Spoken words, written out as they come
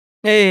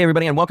Hey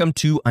everybody, and welcome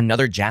to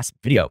another JASP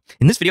video.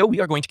 In this video, we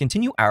are going to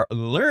continue our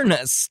Learn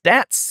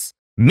Stats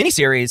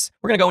mini-series.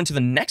 We're going to go into the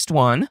next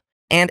one,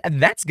 and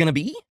that's going to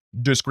be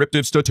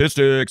Descriptive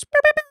Statistics.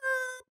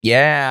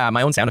 Yeah,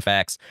 my own sound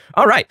effects.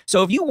 All right,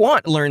 so if you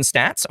want Learn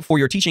Stats for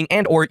your teaching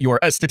and or your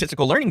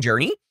statistical learning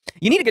journey,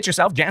 you need to get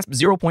yourself JASP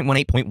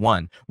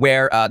 0.18.1,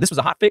 where this was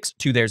a hotfix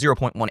to their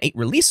 0.18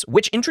 release,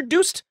 which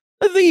introduced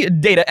the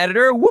data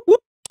editor. Whoop,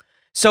 whoop.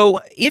 So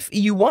if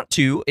you want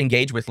to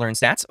engage with Learn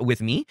Stats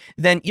with me,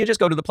 then you just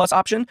go to the plus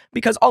option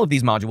because all of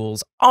these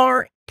modules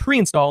are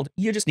pre-installed.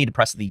 You just need to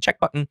press the check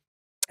button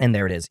and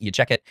there it is. You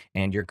check it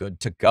and you're good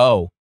to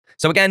go.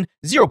 So again,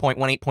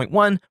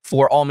 0.18.1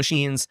 for all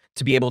machines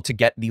to be able to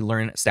get the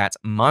Learn Stats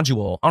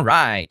module. All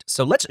right,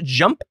 so let's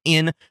jump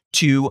in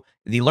to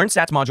the Learn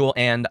Stats module.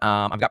 And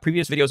I've got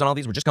previous videos on all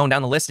these. We're just going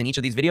down the list in each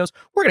of these videos.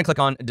 We're going to click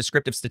on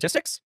Descriptive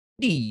Statistics.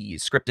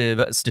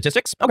 Descriptive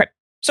Statistics. Okay,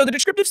 so the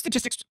Descriptive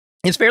Statistics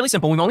is fairly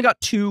simple. We've only got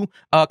two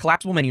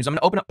collapsible menus. I'm going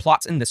to open up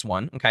plots in this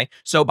one, okay?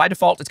 So by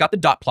default, it's got the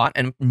dot plot,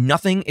 and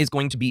nothing is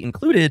going to be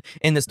included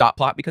in this dot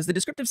plot because the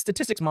Descriptive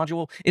Statistics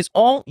module is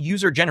all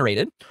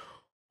user-generated,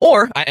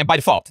 or, and by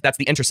default, that's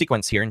the enter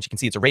sequence here, and you can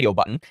see it's a radio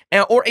button,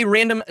 or a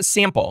random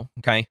sample,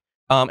 okay?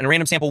 And a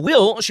random sample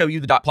will show you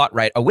the dot plot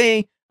right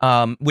away,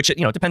 which,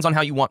 you know, depends on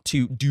how you want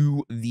to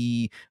do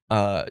the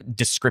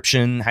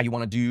description, how you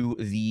want to do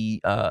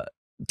the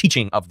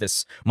teaching of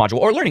this module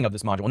or learning of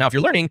this module. Now, if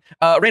you're learning,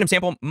 a random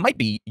sample might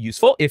be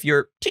useful. If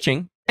you're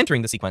teaching,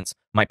 entering the sequence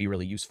might be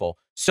really useful.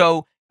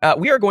 So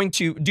we are going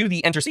to do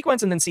the enter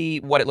sequence and then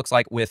see what it looks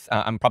like with,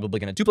 I'm probably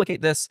going to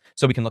duplicate this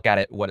so we can look at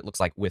it, what it looks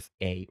like with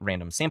a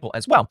random sample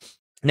as well.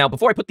 Now,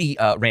 before I put the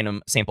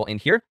random sample in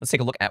here, let's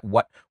take a look at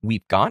what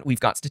we've got. We've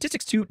got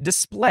statistics to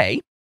display,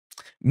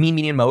 mean,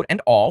 median, mode,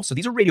 and all. So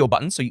these are radio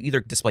buttons. So you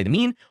either display the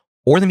mean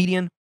or the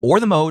median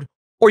or the mode,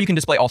 or you can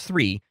display all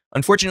three.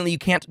 Unfortunately, you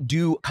can't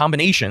do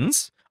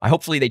combinations.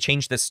 Hopefully they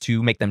change this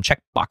to make them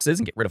check boxes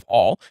and get rid of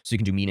all. So you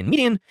can do mean and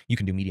median, you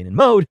can do median and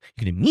mode,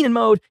 you can do mean and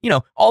mode, you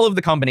know, all of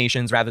the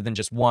combinations rather than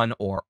just one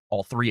or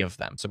all three of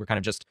them. So we're kind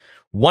of just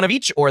one of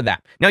each or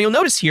that. Now you'll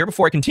notice here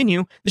before I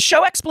continue, the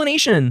show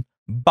explanation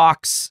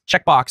box,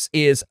 checkbox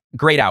is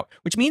grayed out,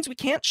 which means we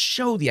can't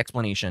show the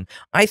explanation.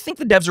 I think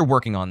the devs are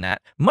working on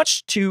that,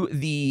 much to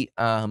the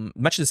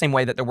same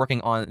way that they're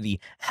working on the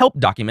help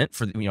document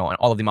for, you know, on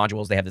all of the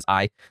modules. They have this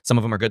eye. Some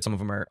of them are good, some of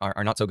them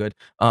are not so good.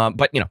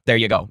 But you know, there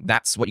you go.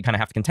 That's what you kind of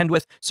have to contend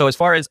with. So as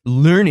far as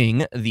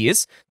learning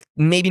these,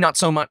 maybe not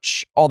so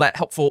much all that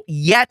helpful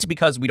yet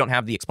because we don't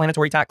have the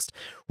explanatory text,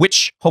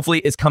 which hopefully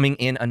is coming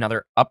in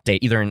another update,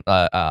 either in,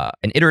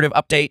 an iterative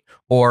update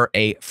or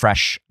a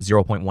fresh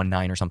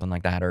 0.19 or something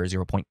like that, or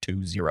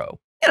 0.20.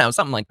 You know,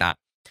 something like that.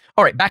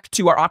 All right, back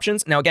to our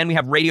options. Now, again, we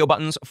have radio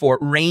buttons for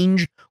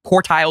range,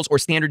 quartiles, or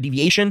standard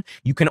deviation.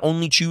 You can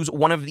only choose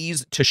one of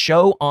these to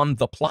show on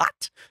the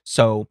plot.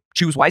 So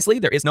choose wisely.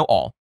 There is no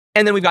all.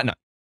 And then we've got none.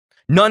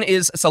 None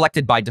is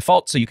selected by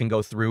default, so you can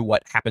go through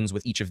what happens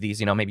with each of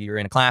these. You know, maybe you're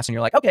in a class and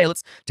you're like, okay,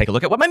 let's take a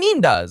look at what my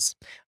mean does.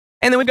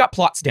 And then we've got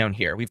plots down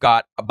here. We've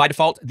got, by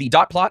default, the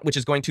dot plot, which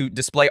is going to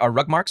display our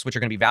rug marks, which are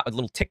going to be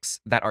little ticks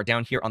that are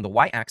down here on the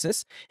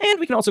y-axis. And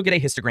we can also get a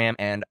histogram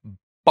and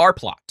bar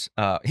plot,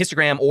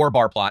 histogram or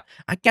bar plot.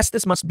 I guess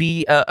this must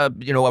be a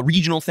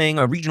regional thing,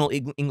 a regional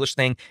English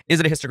thing.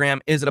 Is it a histogram?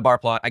 Is it a bar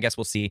plot? I guess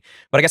we'll see.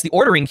 But I guess the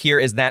ordering here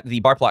is that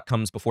the bar plot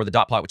comes before the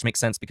dot plot, which makes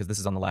sense because this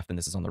is on the left and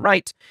this is on the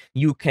right.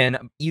 You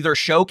can either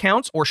show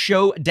counts or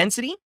show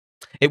density.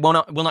 It will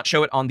not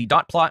show it on the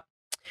dot plot.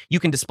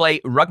 You can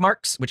display rug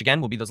marks, which again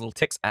will be those little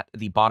ticks at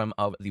the bottom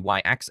of the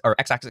y-axis or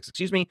x-axis,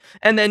 excuse me.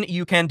 And then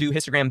you can do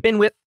histogram bin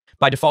width.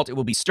 By default, it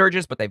will be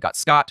Sturgis, but they've got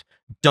Scott,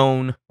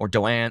 Doan, or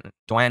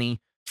Doani,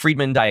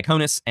 Friedman,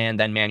 Diaconis, and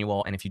then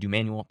manual. And if you do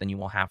manual, then you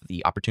will have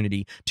the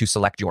opportunity to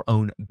select your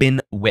own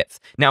bin width.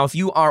 Now, if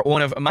you are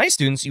one of my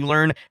students, you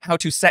learn how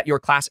to set your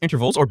class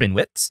intervals or bin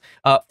widths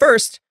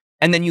first,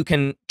 and then you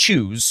can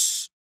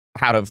choose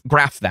how to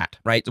graph that,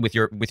 right, with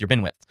your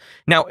bin width.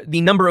 Now,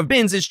 the number of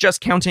bins is just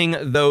counting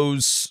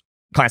those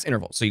class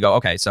intervals. So you go,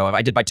 okay, so if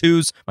I did by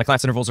twos, my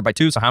class intervals are by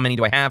two. So how many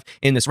do I have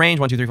in this range?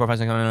 1, 2, 3, 4, 5,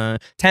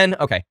 6, 10.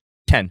 Okay,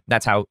 10.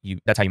 That's how you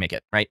make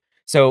it, right?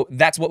 So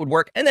that's what would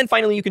work. And then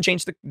finally, you can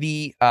change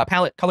the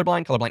palette,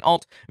 colorblind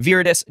alt,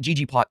 Viridis,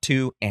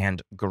 ggplot2,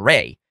 and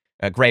gray.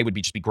 Gray would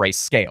just be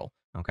grayscale.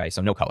 Okay,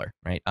 so no color,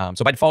 right?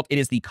 So by default, it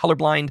is the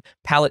colorblind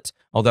palette,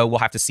 although we'll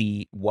have to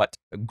see what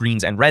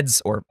greens and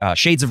reds or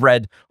shades of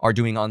red are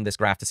doing on this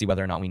graph to see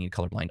whether or not we need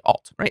colorblind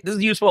alt, right? This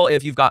is useful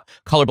if you've got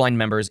colorblind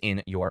members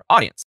in your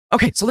audience.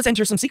 Okay, so let's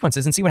enter some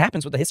sequences and see what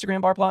happens with the histogram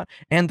bar plot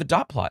and the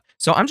dot plot.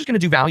 So I'm just going to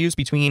do values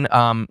between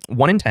 1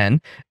 and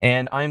 10,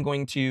 and I'm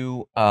going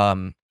to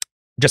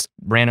just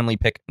randomly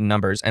pick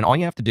numbers, and all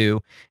you have to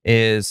do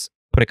is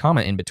put a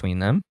comma in between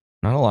them.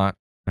 Not a lot.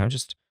 No,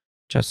 just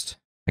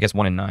I guess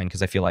 1 and 9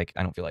 because I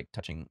don't feel like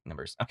touching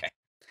numbers. Okay,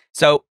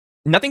 so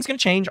nothing's going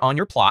to change on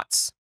your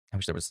plots. I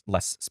wish there was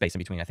less space in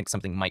between. I think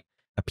something might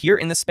appear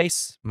in this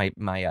space. My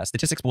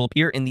statistics will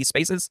appear in these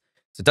spaces.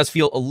 So it does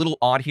feel a little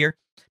odd here.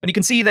 But you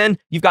can see then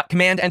you've got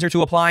Command Enter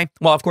to apply.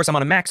 Well, of course, I'm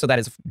on a Mac, so that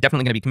is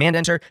definitely going to be Command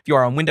Enter. If you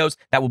are on Windows,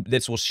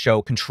 this will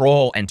show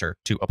Control Enter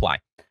to apply.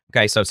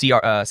 Okay, so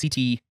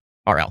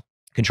CTRL,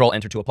 Control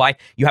Enter to apply.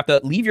 You have to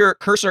leave your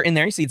cursor in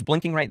there. You see it's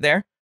blinking right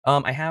there.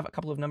 I have a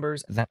couple of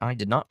numbers that I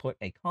did not put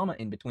a comma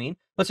in between.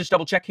 Let's just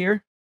double check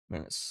here. I'm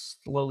going to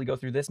slowly go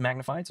through this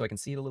magnified so I can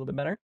see it a little bit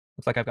better.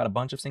 Looks like I've got a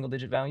bunch of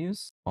single-digit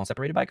values, all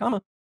separated by a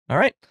comma. All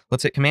right,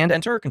 let's hit Command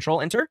Enter,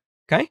 Control Enter.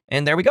 Okay,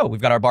 and there we go.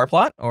 We've got our bar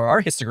plot or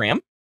our histogram.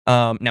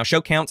 Now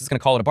show counts, it's going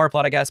to call it a bar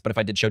plot, I guess, but if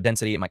I did show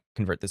density, it might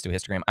convert this to a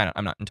histogram.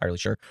 I'm not entirely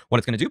sure what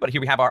it's going to do, but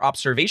here we have our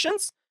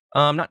observations.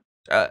 Not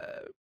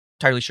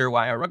entirely sure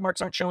why our rug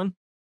marks aren't showing.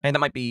 And that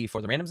might be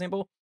for the random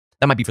sample.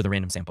 That might be for the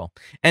random sample.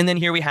 And then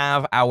here we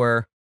have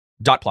our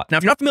dot plot. Now,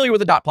 if you're not familiar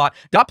with a dot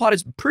plot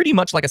is pretty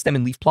much like a stem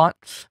and leaf plot,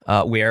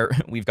 where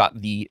we've got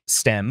the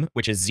stem,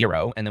 which is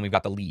 0, and then we've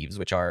got the leaves,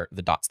 which are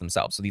the dots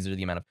themselves. So these are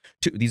the amount of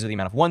these are the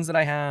amount of 1s that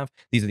I have.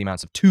 These are the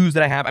amounts of 2s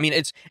that I have. I mean,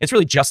 it's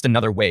really just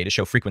another way to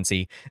show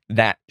frequency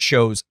that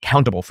shows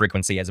countable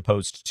frequency as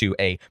opposed to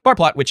a bar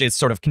plot, which is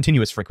sort of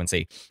continuous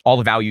frequency. All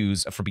the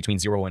values for between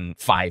 0 and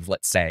 5,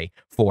 let's say,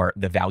 for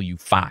the value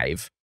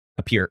 5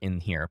 appear in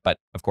here. But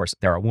of course,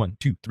 there are 1,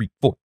 2, 3,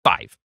 4,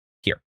 5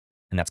 here.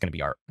 And that's going to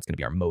be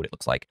our mode, it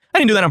looks like. I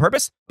didn't do that on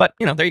purpose, but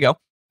you know, there you go.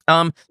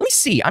 Let me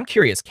see. I'm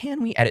curious.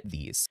 Can we edit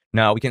these?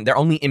 No, we can. They're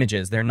only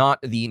images. They're not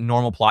the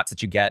normal plots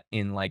that you get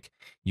in like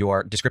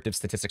your descriptive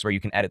statistics where you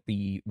can edit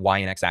the Y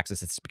and X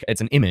axis.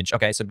 It's an image.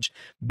 Okay, so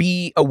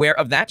be aware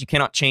of that. You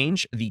cannot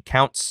change the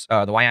counts,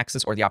 the Y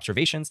axis or the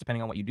observations,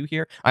 depending on what you do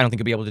here. I don't think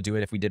you'll be able to do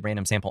it if we did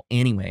random sample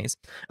anyways.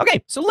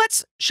 Okay, so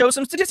let's show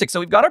some statistics. So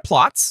we've got our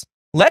plots.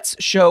 Let's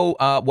show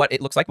what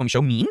it looks like when we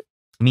show mean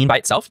by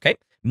itself. Okay.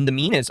 The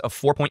mean is of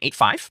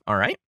 4.85, all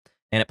right?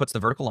 And it puts the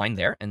vertical line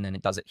there, and then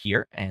it does it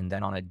here. And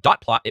then on a dot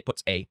plot, it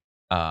puts a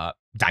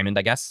diamond,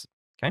 I guess,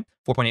 okay?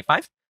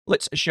 4.85.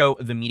 Let's show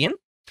the median.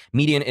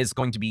 Median is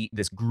going to be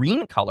this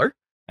green color,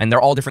 and they're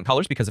all different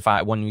colors because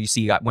when you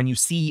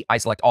see I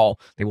select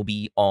all, they will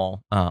be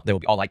all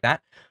like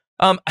that.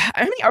 How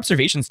many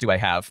observations do I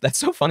have? That's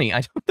so funny.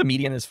 The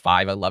median is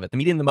 5. I love it. The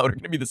median and the mode are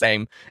going to be the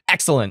same.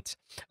 Excellent.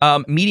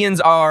 Medians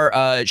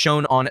are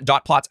shown on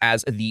dot plots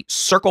as the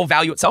circle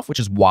value itself, which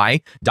is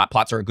why dot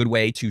plots are a good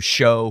way to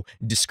show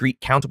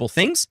discrete countable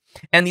things.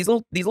 And these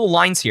little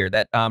lines here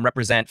that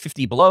represent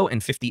 50 below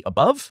and 50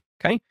 above.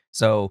 Okay,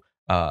 so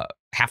half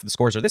of the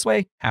scores are this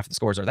way, half of the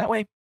scores are that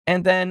way.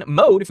 And then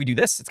mode, if we do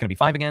this, it's going to be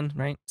 5 again,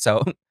 right?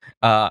 So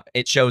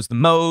it shows the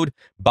mode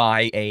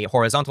by a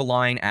horizontal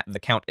line at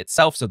the count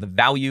itself. So the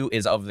value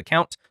is of the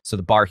count. So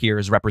the bar here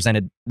is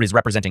representing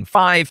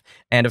 5.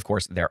 And of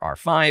course, there are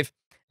 5.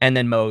 And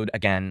then mode,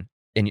 again,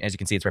 and as you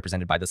can see, it's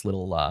represented by this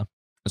little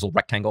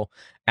rectangle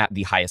at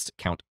the highest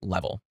count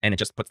level. And it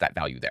just puts that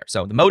value there.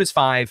 So the mode is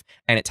 5,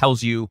 and it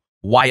tells you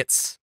why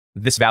it's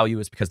this value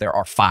is because there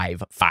are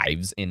 5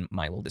 5s in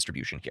my little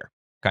distribution here.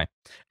 Okay.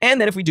 And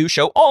then if we do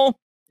show all,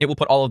 it will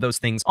put all of those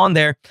things on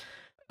there.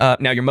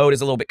 Now, your mode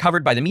is a little bit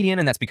covered by the median,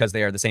 and that's because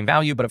they are the same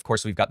value. But of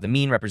course, we've got the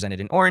mean represented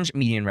in orange,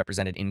 median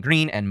represented in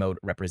green, and mode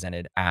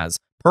represented as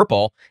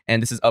purple. And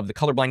this is of the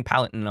colorblind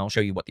palette, and I'll show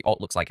you what the alt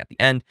looks like at the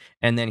end.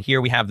 And then here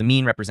we have the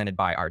mean represented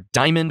by our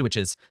diamond, which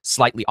is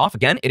slightly off.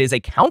 Again, it is a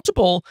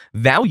countable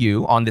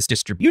value on this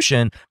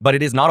distribution, but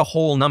it is not a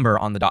whole number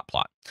on the dot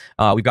plot.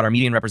 We've got our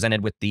median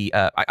represented with the,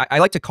 I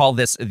like to call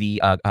this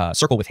the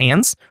circle with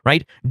hands,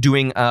 right?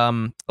 Doing a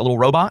little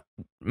robot,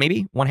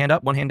 maybe one hand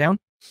up, one hand down.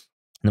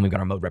 And then we've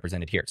got our mode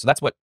represented here. So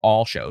that's what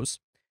all shows.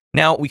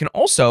 Now we can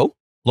also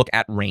look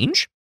at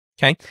range.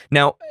 Okay.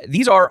 Now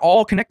these are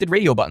all connected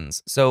radio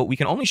buttons. So we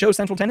can only show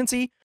central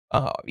tendency,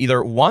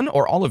 either one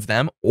or all of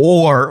them,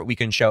 or we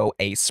can show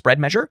a spread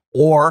measure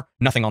or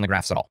nothing on the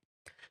graphs at all.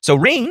 So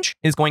range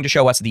is going to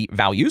show us the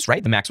values,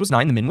 right? The max was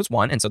 9, the min was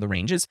 1. And so the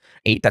range is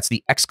 8. That's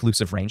the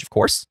exclusive range, of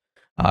course.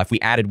 If we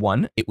added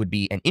 1, it would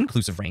be an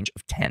inclusive range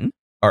of 10,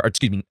 or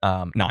excuse me,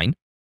 9.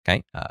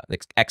 Okay. The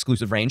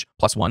exclusive range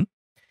plus 1.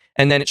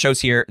 And then it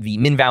shows here the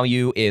min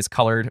value is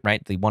colored, right?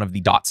 One of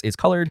the dots is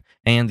colored,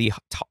 and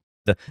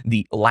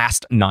the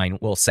last 9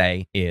 we'll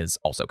say is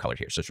also colored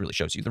here. So it really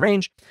shows you the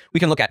range. We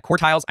can look at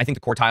quartiles. I think the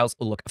quartiles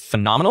look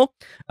phenomenal.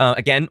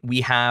 Again,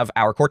 we have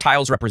our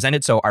quartiles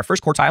represented. So our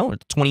first quartile, or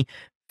the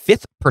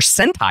 25th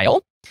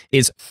percentile,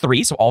 is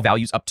 3. So all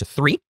values up to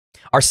 3.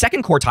 Our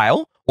second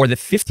quartile, or the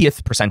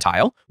 50th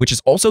percentile, which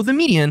is also the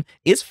median,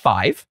 is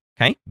 5.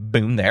 Okay,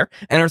 boom there.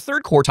 And our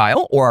third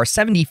quartile, or our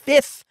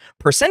 75th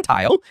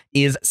percentile,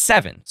 is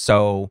 7.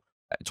 So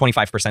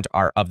 25%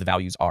 of the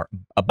values are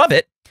above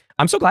it.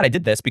 I'm so glad I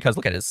did this because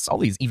look at this,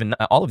 all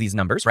of these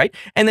numbers, right?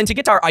 And then to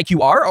get to our IQR,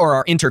 or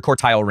our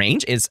interquartile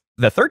range, is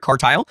the third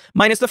quartile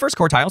minus the first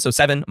quartile. So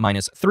 7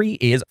 minus 3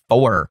 is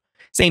 4.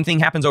 Same thing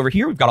happens over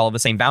here. We've got all of the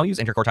same values.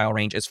 Interquartile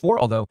range is 4,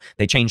 although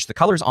they changed the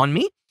colors on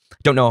me.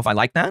 Don't know if I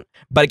like that.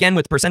 But again,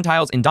 with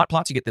percentiles in dot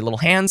plots, you get the little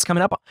hands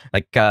coming up,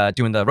 like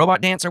doing the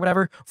robot dance or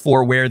whatever,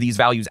 for where these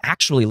values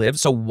actually live.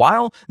 So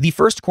while the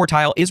first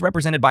quartile is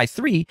represented by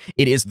 3,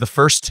 it is the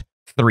first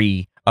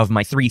 3 of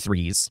my 3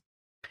 3s.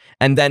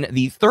 And then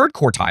the third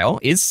quartile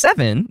is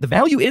 7. The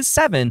value is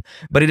 7,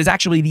 but it is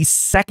actually the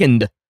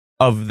second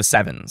of the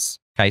 7s.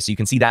 Okay, so you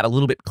can see that a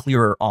little bit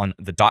clearer on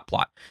the dot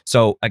plot.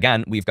 So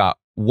again, we've got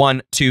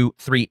 1, 2,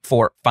 3,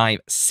 4, 5,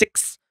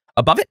 6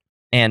 above it,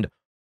 and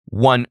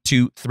 1,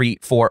 2, 3,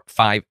 4,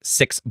 5,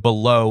 6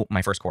 below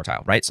my first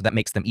quartile, right? So that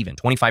makes them even,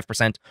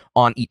 25%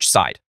 on each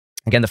side.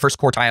 Again, the first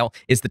quartile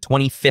is the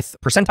 25th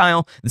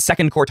percentile. The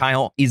second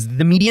quartile is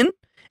the median,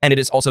 and it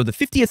is also the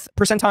 50th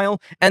percentile.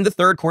 And the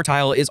third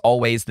quartile is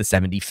always the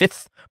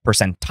 75th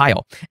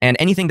percentile. And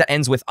anything that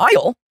ends with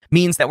 "ile"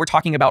 means that we're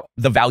talking about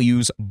the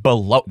values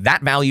below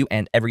that value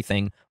and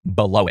everything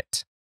below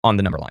it on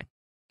the number line.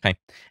 Okay.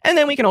 And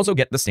then we can also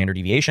get the standard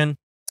deviation,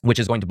 which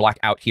is going to block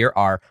out here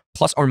our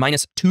plus or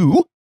minus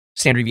 2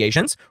 standard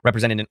deviations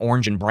represented in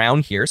orange and brown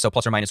here. So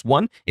plus or minus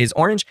 1 is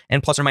orange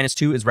and plus or minus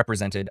 2 is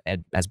represented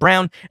as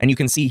brown. And you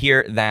can see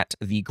here that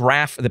the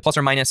graph, the plus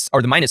or minus,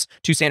 or the minus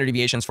 2 standard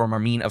deviations from our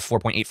mean of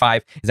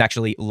 4.85 is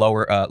actually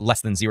lower,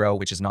 less than 0,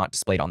 which is not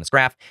displayed on this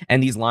graph.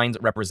 And these lines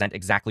represent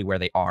exactly where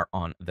they are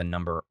on the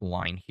number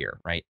line here,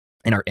 right?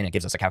 And it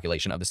gives us a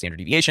calculation of the standard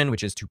deviation,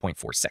 which is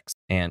 2.46.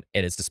 And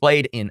it is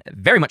displayed in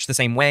very much the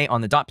same way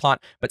on the dot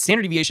plot, but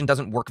standard deviation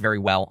doesn't work very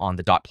well on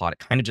the dot plot. It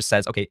kind of just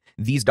says, okay,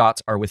 these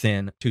dots are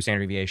within 2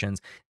 standard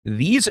deviations.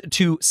 These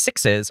 2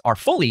 6s are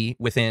fully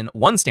within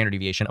 1 standard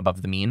deviation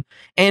above the mean.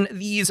 And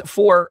these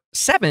 4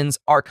 7s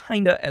are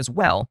kind of as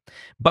well.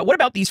 But what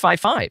about these 5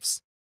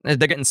 5s? They're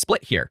getting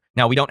split here.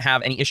 Now, we don't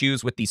have any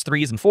issues with these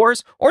 3s and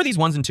 4s or these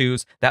 1s and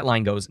 2s. That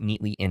line goes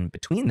neatly in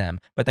between them.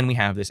 But then we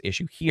have this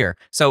issue here.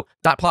 So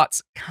dot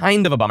plot's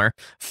kind of a bummer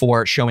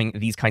for showing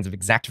these kinds of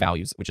exact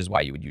values, which is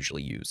why you would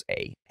usually use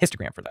a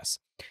histogram for this.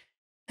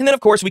 And then, of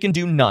course, we can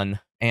do none.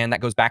 And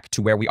that goes back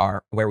to where we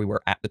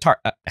were at the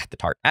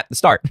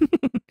start.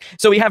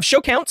 So we have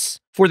show counts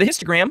for the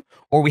histogram,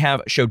 or we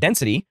have show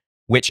density,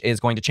 which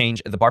is going to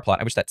change the bar plot.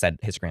 I wish that said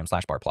histogram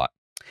 / bar plot.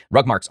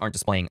 Rug marks aren't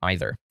displaying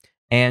either.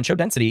 And show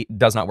density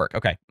does not work.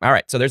 Okay. All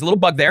right. So there's a little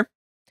bug there.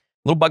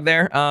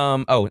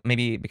 Oh,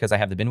 maybe because I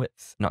have the bin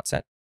width not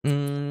set.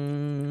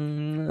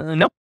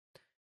 No.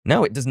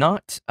 No, it does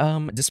not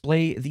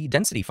display the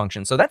density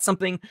function. So that's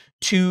something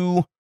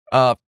to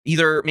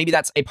either, maybe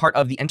that's a part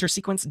of the enter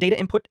sequence data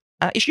input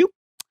issue.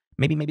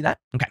 Maybe that.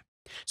 Okay.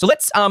 So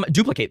let's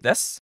duplicate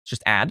this. Let's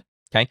just add.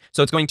 Okay.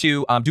 So it's going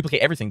to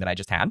duplicate everything that I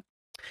just had.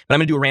 But I'm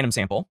going to do a random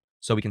sample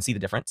so we can see the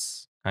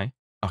difference. Okay.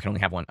 Oh, I can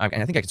only have one.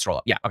 Okay, I think I can scroll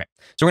up. Yeah, okay.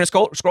 So we're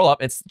going to scroll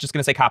up. It's just going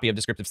to say copy of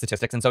descriptive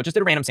statistics. And so it just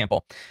did a random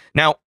sample.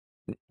 Now,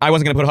 I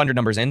wasn't going to put 100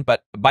 numbers in,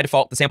 but by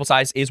default, the sample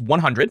size is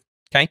 100.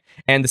 Okay.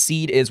 And the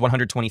seed is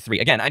 123.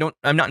 Again,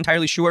 I'm not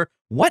entirely sure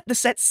what the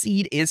set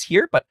seed is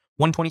here, but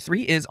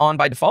 123 is on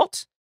by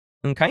default.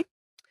 Okay.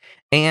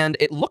 And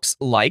it looks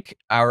like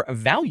our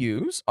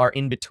values are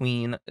in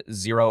between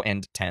 0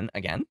 and 10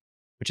 again,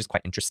 which is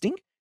quite interesting.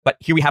 But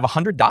here we have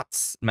 100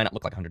 dots. It might not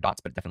look like 100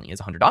 dots, but it definitely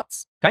is 100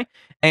 dots, okay?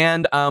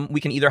 And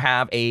we can either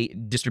have a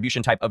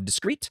distribution type of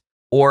discrete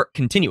or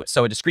continuous.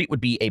 So a discrete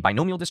would be a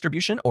binomial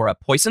distribution or a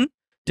Poisson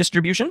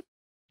distribution,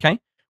 okay?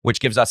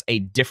 Which gives us a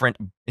different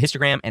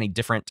histogram and a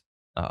different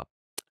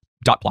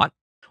dot plot.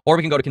 Or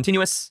we can go to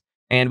continuous,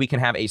 and we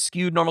can have a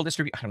skewed normal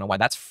distribution. I don't know why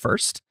that's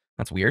first.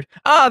 That's weird.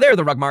 Ah, there are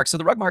the rug marks. So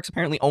the rug marks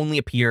apparently only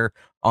appear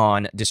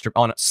on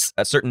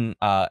certain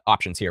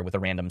options here with a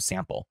random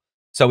sample.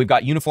 So we've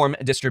got uniform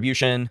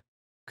distribution,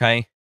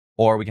 okay?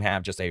 Or we can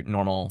have just a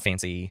normal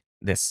fancy,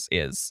 this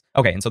is.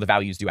 Okay, and so the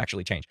values do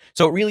actually change.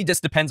 So it really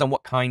just depends on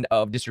what kind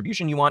of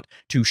distribution you want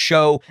to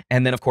show.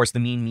 And then, of course, the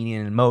mean,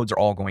 median, and modes are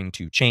all going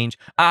to change.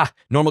 Ah,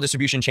 normal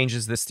distribution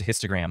changes this to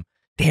histogram.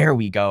 There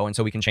we go. And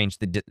so we can change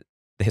the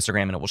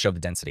histogram and it will show the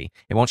density.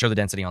 It won't show the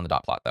density on the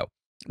dot plot, though.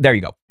 There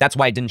you go. That's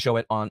why I didn't show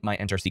it on my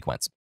enter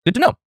sequence. Good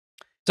to know.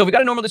 So we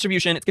got a normal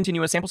distribution. It's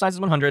continuous. Sample size is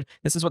 100.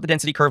 This is what the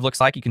density curve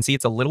looks like. You can see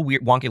it's a little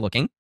weird, wonky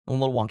looking.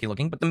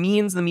 But the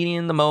means, the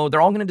median, the mode, they're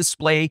all going to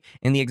display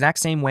in the exact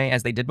same way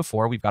as they did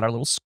before. We've got our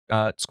little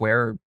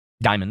square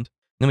diamond.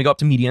 Then we go up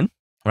to median,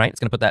 right? It's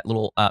going to put that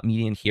little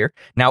median here.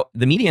 Now,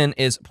 the median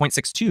is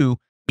 0.62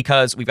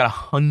 because we've got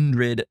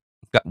 100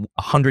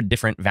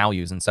 different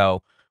values. And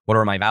so what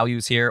are my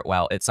values here?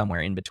 Well, it's somewhere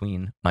in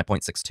between my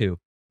 0.62.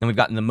 Then we've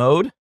got in the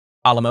mode,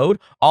 a la mode,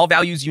 all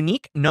values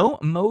unique, no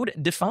mode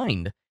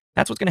defined.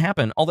 That's what's going to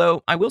happen.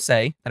 Although I will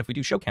say that if we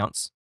do show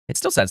counts, it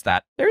still says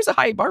that. There is a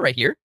high bar right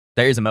here.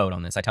 There is a mode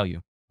on this, I tell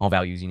you. All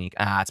values unique.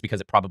 Ah, it's because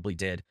it probably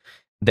did.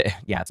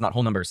 Yeah, it's not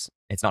whole numbers.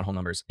 It's not whole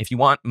numbers. If you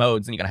want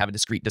modes, then you got to have a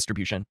discrete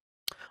distribution.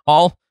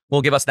 All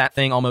will give us that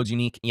thing. All modes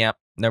unique. Yeah,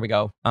 there we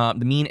go. The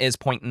mean is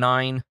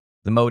 0.9.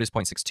 The mode is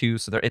 0.62.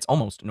 So it's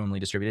almost normally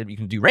distributed. You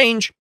can do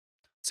range.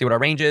 See what our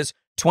range is.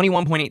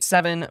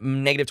 21.87,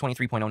 negative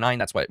 23.09.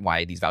 That's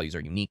why these values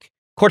are unique.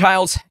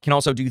 Quartiles can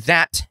also do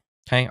that.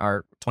 Okay,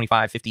 our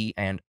 25, 50,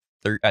 and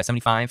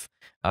 75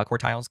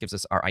 quartiles gives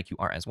us our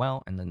IQR as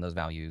well. And then those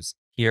values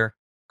here,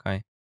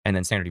 okay? And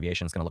then standard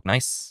deviation is going to look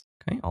nice,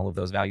 okay? All of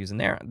those values in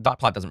there. Dot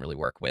plot doesn't really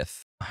work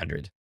with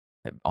 100,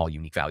 all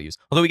unique values.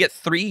 Although we get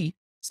 3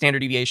 standard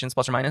deviations,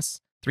 plus or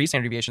minus, 3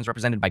 standard deviations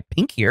represented by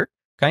pink here,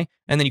 Okay.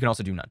 And then you can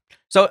also do none.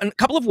 So a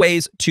couple of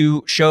ways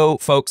to show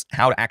folks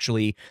how to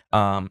actually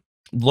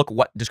look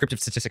what descriptive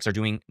statistics are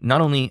doing,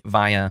 not only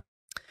via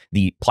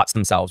the plots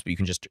themselves, but you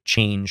can just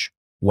change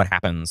what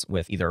happens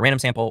with either a random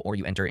sample or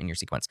you enter in your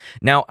sequence.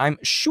 Now, I'm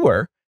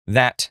sure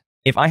that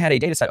if I had a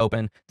data set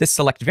open, this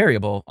select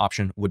variable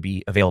option would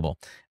be available.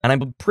 And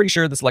I'm pretty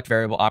sure the select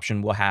variable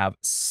option will have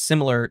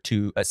similar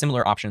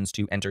options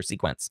to enter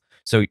sequence.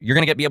 So you're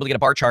going to be able to get a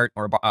bar chart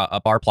or a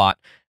bar plot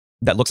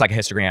that looks like a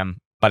histogram,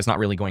 but it's not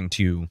really going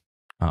to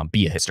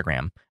be a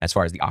histogram as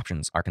far as the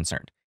options are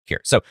concerned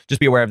here. So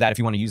just be aware of that if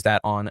you want to use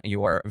that on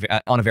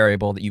a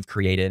variable that you've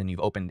created and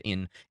you've opened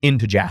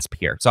into JASP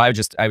here. So I would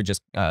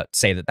just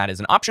say that is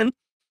an option.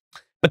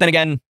 But then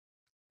again,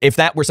 if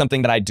that were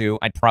something that I'd do,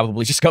 I'd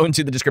probably just go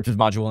into the descriptive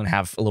module and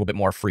have a little bit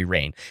more free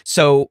reign.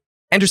 So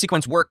enter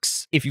sequence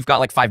works if you've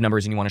got like 5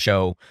 numbers and you want to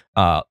show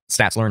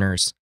stats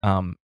learners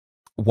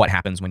what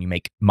happens when you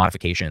make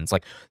modifications,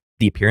 like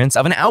the appearance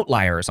of an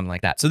outlier or something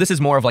like that. So this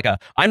is more of like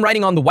I'm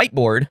writing on the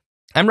whiteboard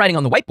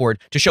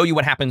to show you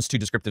what happens to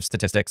descriptive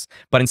statistics.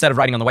 But instead of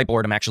writing on the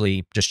whiteboard, I'm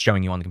actually just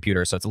showing you on the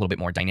computer. So it's a little bit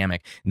more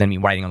dynamic than me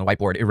writing on the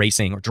whiteboard,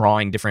 erasing or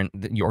drawing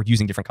or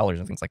using different colors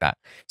and things like that.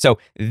 So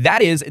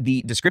that is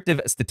the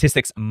descriptive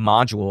statistics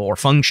module or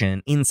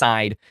function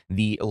inside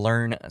the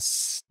Learn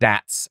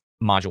Stats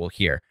module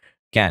here.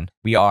 Again,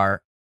 we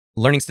are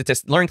learning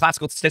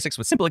classical statistics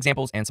with simple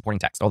examples and supporting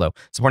text, although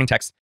supporting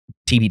text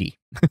TBD.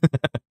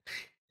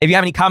 If you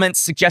have any comments,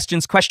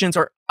 suggestions, questions,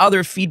 or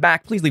other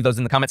feedback, please leave those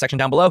in the comment section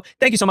down below.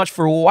 Thank you so much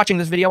for watching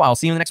this video. I'll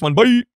see you in the next one. Bye.